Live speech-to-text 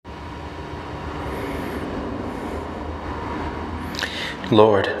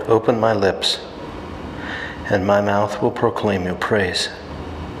Lord, open my lips, and my mouth will proclaim your praise.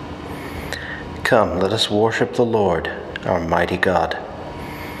 Come, let us worship the Lord, our mighty God.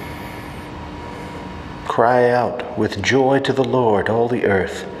 Cry out with joy to the Lord, all the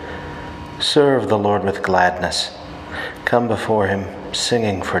earth. Serve the Lord with gladness. Come before him,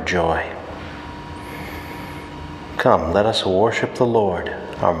 singing for joy. Come, let us worship the Lord,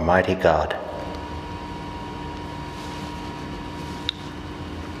 our mighty God.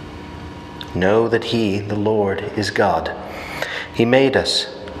 Know that he, the Lord, is God. He made us.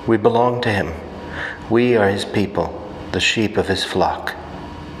 We belong to him. We are his people, the sheep of his flock.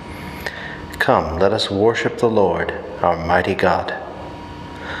 Come, let us worship the Lord, our mighty God.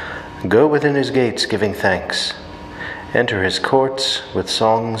 Go within his gates giving thanks. Enter his courts with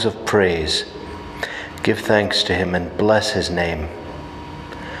songs of praise. Give thanks to him and bless his name.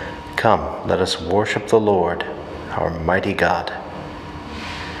 Come, let us worship the Lord, our mighty God.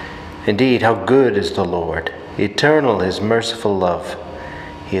 Indeed, how good is the Lord! Eternal his merciful love.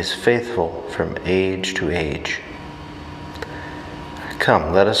 He is faithful from age to age.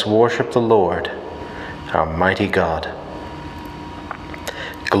 Come, let us worship the Lord, our mighty God.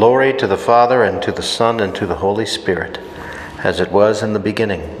 Glory to the Father, and to the Son, and to the Holy Spirit, as it was in the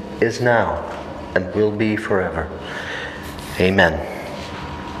beginning, is now, and will be forever. Amen.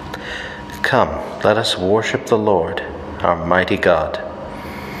 Come, let us worship the Lord, our mighty God.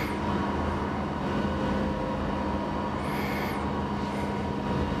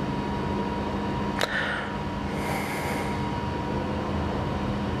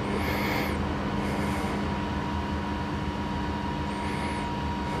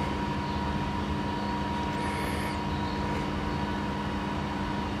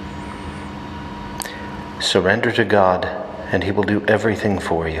 Surrender to God, and he will do everything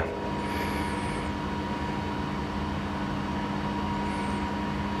for you.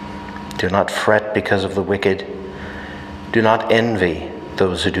 Do not fret because of the wicked. Do not envy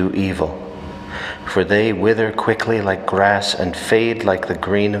those who do evil, for they wither quickly like grass and fade like the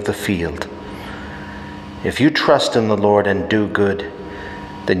green of the field. If you trust in the Lord and do good,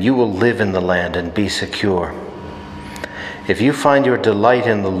 then you will live in the land and be secure. If you find your delight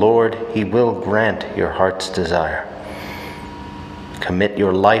in the Lord, he will grant your heart's desire. Commit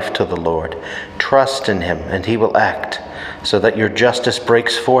your life to the Lord. Trust in him, and he will act, so that your justice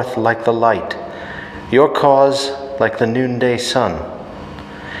breaks forth like the light, your cause like the noonday sun.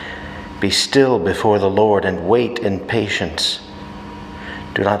 Be still before the Lord and wait in patience.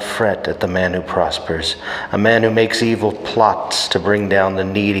 Do not fret at the man who prospers, a man who makes evil plots to bring down the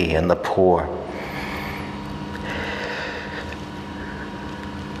needy and the poor.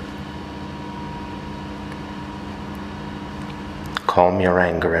 Calm your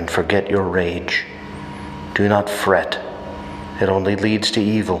anger and forget your rage. Do not fret. It only leads to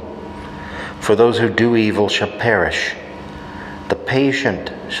evil. For those who do evil shall perish. The patient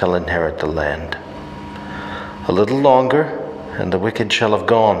shall inherit the land. A little longer, and the wicked shall have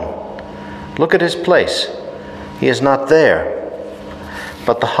gone. Look at his place. He is not there.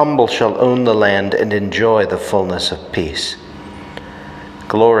 But the humble shall own the land and enjoy the fullness of peace.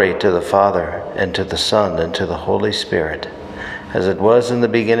 Glory to the Father, and to the Son, and to the Holy Spirit, as it was in the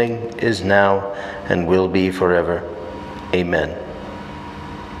beginning, is now, and will be forever. Amen.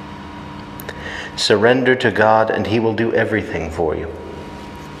 Surrender to God, and he will do everything for you.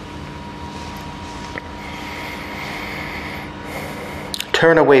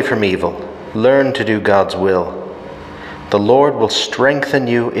 Turn away from evil. Learn to do God's will. The Lord will strengthen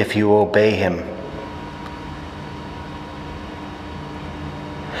you if you obey him.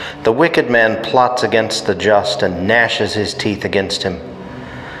 The wicked man plots against the just and gnashes his teeth against him.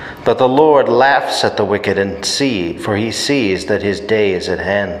 But the Lord laughs at the wicked for he sees that his day is at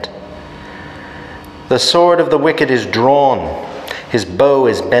hand. The sword of the wicked is drawn. His bow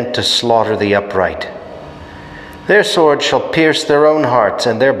is bent to slaughter the upright. Their sword shall pierce their own hearts,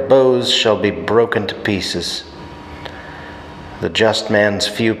 and their bows shall be broken to pieces. The just man's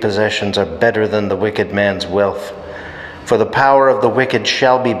few possessions are better than the wicked man's wealth. For the power of the wicked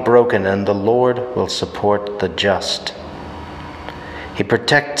shall be broken, and the Lord will support the just. He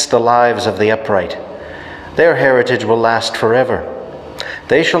protects the lives of the upright. Their heritage will last forever.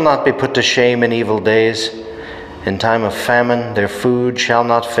 They shall not be put to shame in evil days. In time of famine their food shall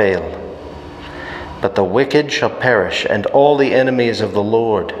not fail. But the wicked shall perish, and all the enemies of the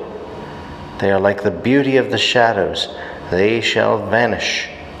Lord. They are like the beauty of the shadows. They shall vanish.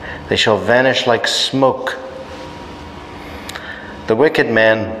 They shall vanish like smoke. The wicked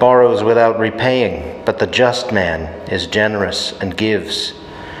man borrows without repaying, but the just man is generous and gives.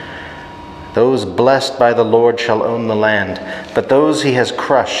 Those blessed by the Lord shall own the land, but those he has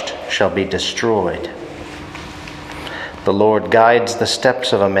crushed shall be destroyed. The Lord guides the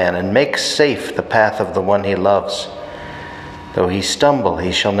steps of a man and makes safe the path of the one he loves. Though he stumble,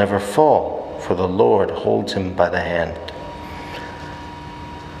 he shall never fall, for the Lord holds him by the hand.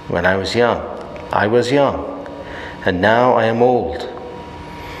 When I was young, and now I am old.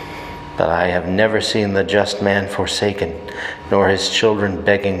 But I have never seen the just man forsaken, nor his children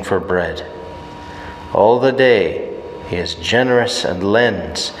begging for bread. All the day he is generous and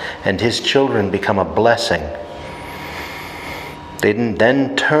lends, and his children become a blessing.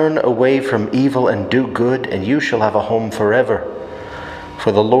 Then turn away from evil and do good, and you shall have a home forever.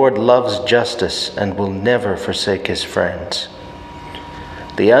 For the Lord loves justice and will never forsake his friends.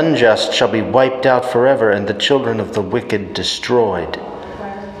 The unjust shall be wiped out forever, and the children of the wicked destroyed.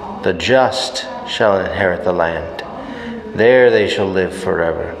 The just shall inherit the land. There they shall live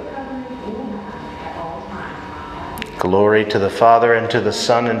forever. Glory to the Father, and to the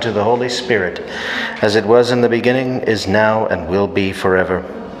Son, and to the Holy Spirit, as it was in the beginning, is now, and will be forever.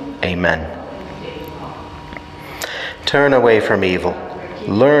 Amen. Turn away from evil.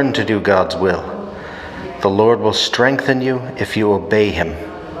 Learn to do God's will. The Lord will strengthen you if you obey him.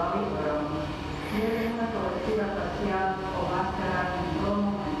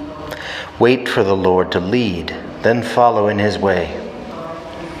 Wait for the Lord to lead, then follow in his way.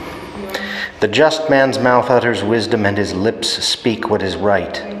 The just man's mouth utters wisdom, and his lips speak what is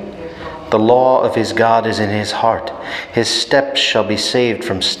right. The law of his God is in his heart. His steps shall be saved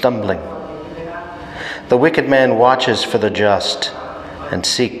from stumbling. The wicked man watches for the just, and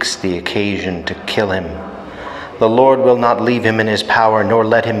seeks the occasion to kill him. The Lord will not leave him in his power, nor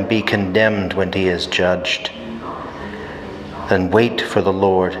let him be condemned when he is judged. Then wait for the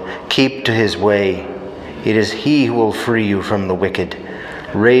Lord. Keep to his way. It is he who will free you from the wicked,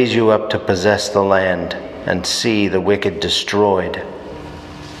 raise you up to possess the land, and see the wicked destroyed.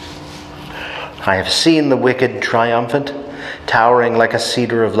 I have seen the wicked triumphant, towering like a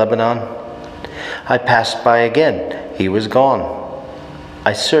cedar of Lebanon. I passed by again. He was gone.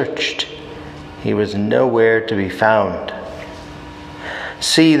 I searched. He was nowhere to be found.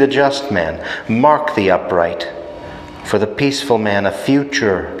 See the just man. Mark the upright. For the peaceful man a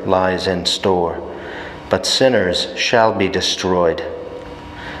future lies in store, but sinners shall be destroyed.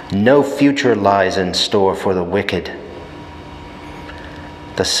 No future lies in store for the wicked.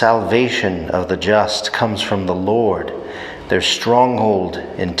 The salvation of the just comes from the Lord, their stronghold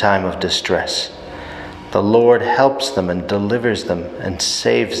in time of distress. The Lord helps them and delivers them and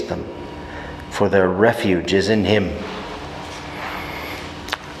saves them, for their refuge is in him.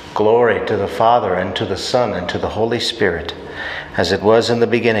 Glory to the Father, and to the Son, and to the Holy Spirit, as it was in the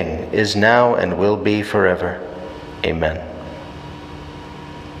beginning, is now, and will be forever. Amen.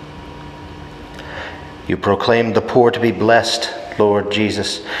 You proclaimed the poor to be blessed, Lord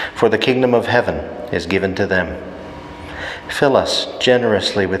Jesus, for the kingdom of heaven is given to them. Fill us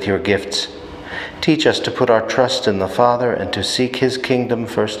generously with your gifts. Teach us to put our trust in the Father and to seek his kingdom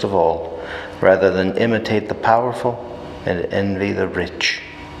first of all, rather than imitate the powerful and envy the rich.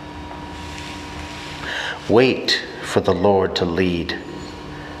 Wait for the Lord to lead,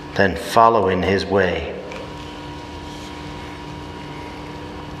 then follow in his way.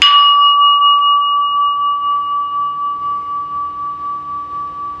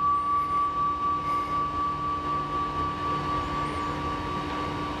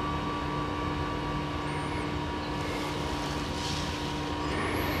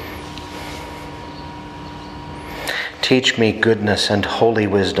 Teach me goodness and holy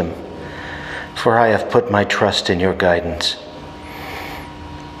wisdom, for I have put my trust in your guidance.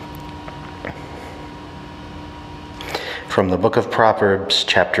 From the book of Proverbs,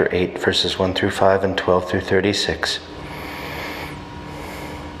 chapter 8, verses 1 through 5 and 12 through 36.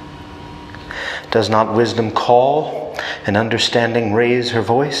 Does not wisdom call, and understanding raise her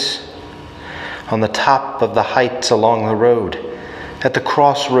voice? On the top of the heights along the road, at the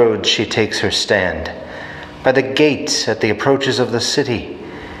crossroads she takes her stand. By the gates at the approaches of the city,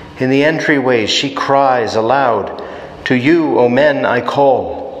 in the entryways she cries aloud, "To you, O men, I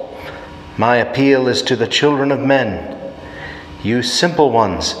call. My appeal is to the children of men. You simple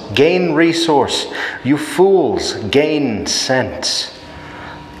ones, gain resource. You fools, gain sense.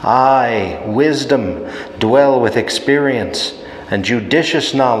 I, wisdom, dwell with experience, and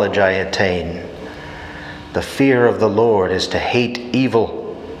judicious knowledge I attain. The fear of the Lord is to hate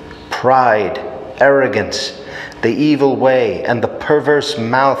evil, pride, arrogance, the evil way, and the perverse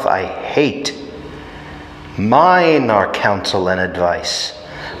mouth I hate. Mine are counsel and advice.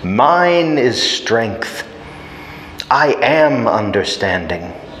 Mine is strength. I am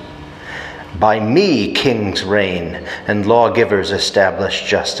understanding. By me kings reign, and lawgivers establish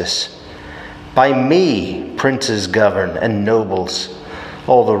justice. By me princes govern, and nobles,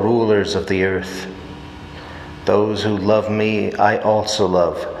 all the rulers of the earth. Those who love me I also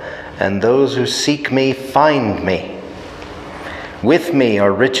love, and those who seek me find me. With me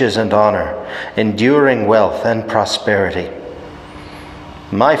are riches and honor, enduring wealth and prosperity.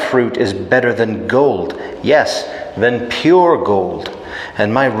 My fruit is better than gold, yes, than pure gold,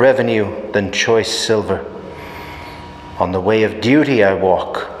 and my revenue than choice silver. On the way of duty I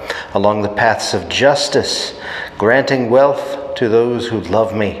walk, along the paths of justice, granting wealth to those who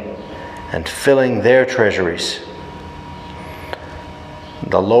love me, and filling their treasuries.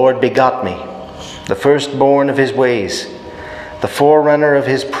 The Lord begot me, the firstborn of his ways, the forerunner of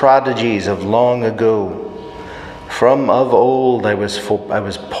his prodigies of long ago. From of old I was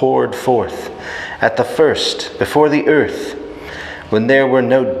poured forth, at the first, before the earth. When there were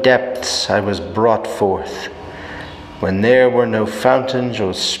no depths, I was brought forth. When there were no fountains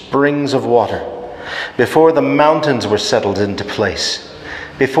or springs of water. Before the mountains were settled into place.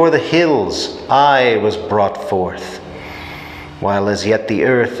 Before the hills, I was brought forth. While as yet the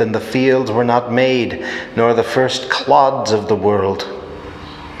earth and the fields were not made, nor the first clods of the world.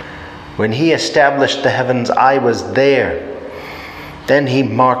 When he established the heavens, I was there. Then he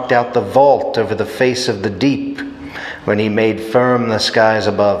marked out the vault over the face of the deep, when he made firm the skies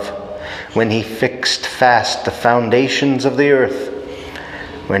above, when he fixed fast the foundations of the earth,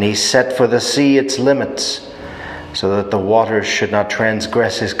 when he set for the sea its limits, so that the waters should not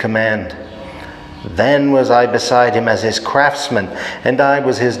transgress his command. Then was I beside him as his craftsman, and I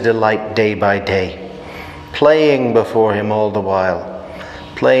was his delight day by day, playing before him all the while,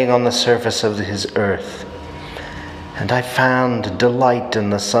 playing on the surface of his earth. And I found delight in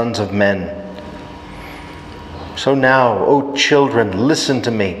the sons of men. So now, O children, listen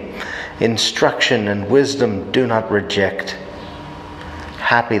to me. Instruction and wisdom do not reject.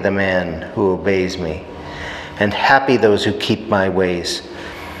 Happy the man who obeys me, and happy those who keep my ways.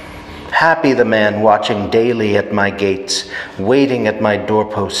 Happy the man watching daily at my gates, waiting at my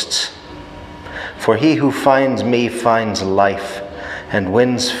doorposts. For he who finds me finds life, and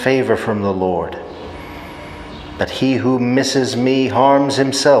wins favor from the Lord. But he who misses me harms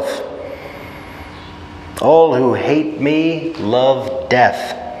himself. All who hate me love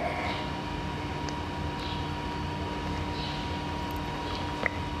death.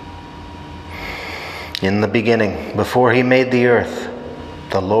 In the beginning, before he made the earth,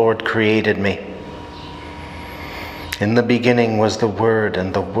 the Lord created me. In the beginning was the Word,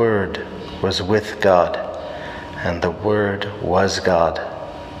 and the Word was with God, and the Word was God.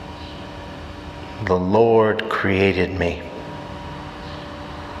 The Lord created me.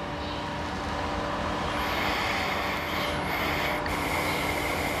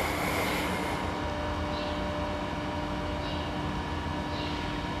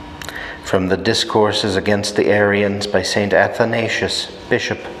 From the Discourses against the Arians by St. Athanasius,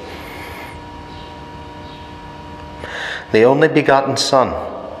 Bishop. The only begotten Son,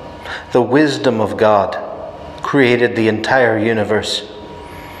 the wisdom of God, created the entire universe.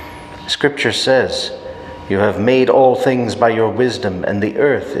 Scripture says, "You have made all things by your wisdom, and the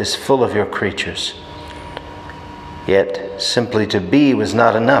earth is full of your creatures." Yet, simply to be was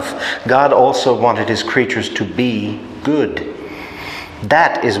not enough. God also wanted his creatures to be good.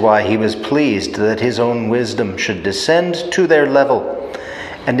 That is why he was pleased that his own wisdom should descend to their level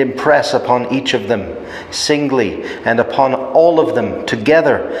and impress upon each of them singly and upon all of them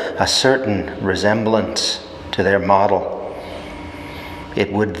together a certain resemblance to their model.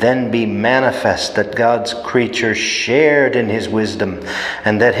 It would then be manifest that God's creatures shared in his wisdom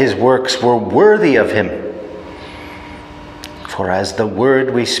and that his works were worthy of him. For as the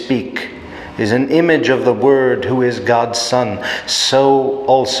word we speak is an image of the Word who is God's Son, so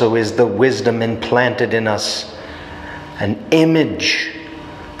also is the wisdom implanted in us, an image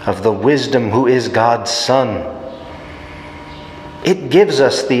of the wisdom who is God's Son. It gives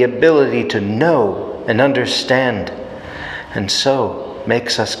us the ability to know and understand, and so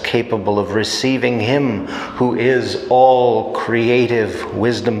makes us capable of receiving him who is all creative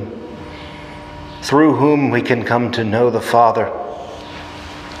wisdom, through whom we can come to know the Father.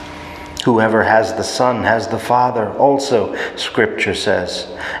 Whoever has the Son has the Father also, Scripture says.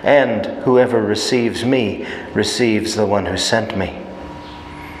 And whoever receives me receives the one who sent me.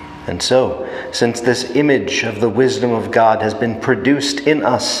 And so, since this image of the wisdom of God has been produced in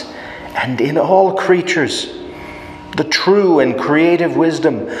us and in all creatures, the true and creative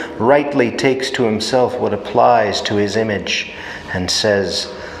wisdom rightly takes to himself what applies to his image and says,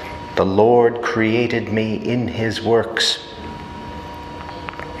 "The Lord created me in his works."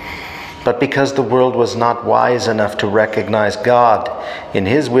 But because the world was not wise enough to recognize God in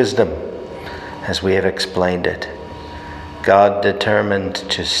his wisdom, as we have explained it, God determined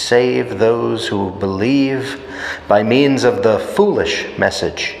to save those who believe by means of the foolish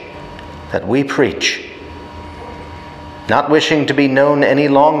message that we preach, not wishing to be known any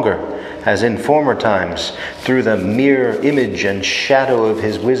longer, as in former times, through the mere image and shadow of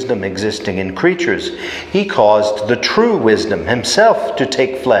his wisdom existing in creatures. He caused the true wisdom himself to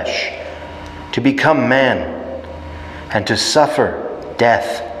take flesh, to become man, and to suffer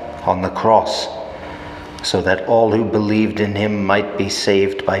death on the cross, so that all who believed in him might be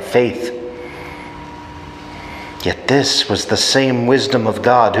saved by faith. Yet this was the same wisdom of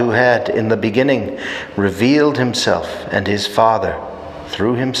God who had, in the beginning, revealed himself and his Father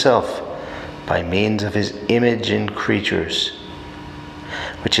through himself by means of his image in creatures,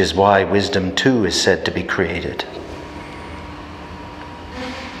 which is why wisdom too is said to be created.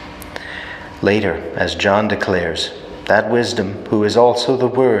 Later, as John declares, that wisdom, who is also the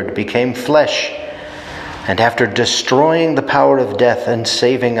Word, became flesh, and after destroying the power of death and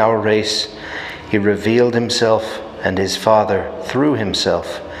saving our race, he revealed himself and his Father through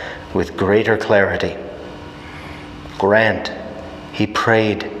himself with greater clarity. Grant, he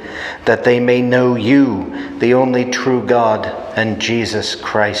prayed, that they may know you, the only true God, and Jesus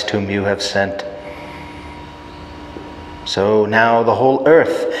Christ whom you have sent. So now the whole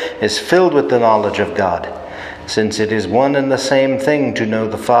earth is filled with the knowledge of God, since it is one and the same thing to know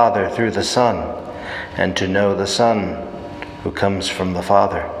the Father through the Son, and to know the Son who comes from the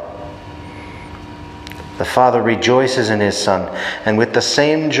Father. The Father rejoices in his Son, and with the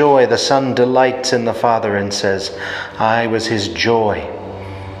same joy the Son delights in the Father and says, I was his joy.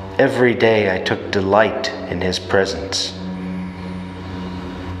 Every day I took delight in his presence.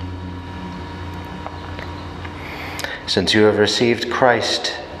 Since you have received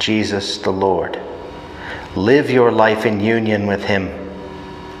Christ Jesus the Lord, live your life in union with him,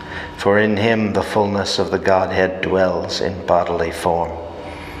 for in him the fullness of the Godhead dwells in bodily form.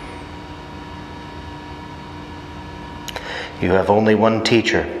 You have only one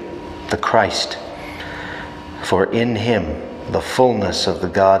teacher, the Christ, for in him the fullness of the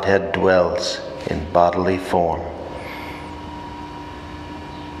Godhead dwells in bodily form.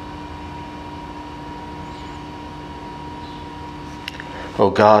 O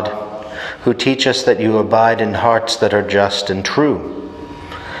God, who teach us that you abide in hearts that are just and true,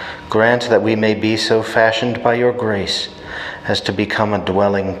 grant that we may be so fashioned by your grace as to become a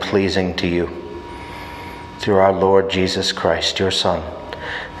dwelling pleasing to you. Through our Lord Jesus Christ, your Son,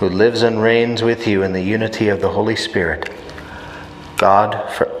 who lives and reigns with you in the unity of the Holy Spirit,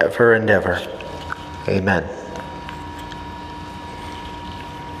 God, forever and ever. Amen.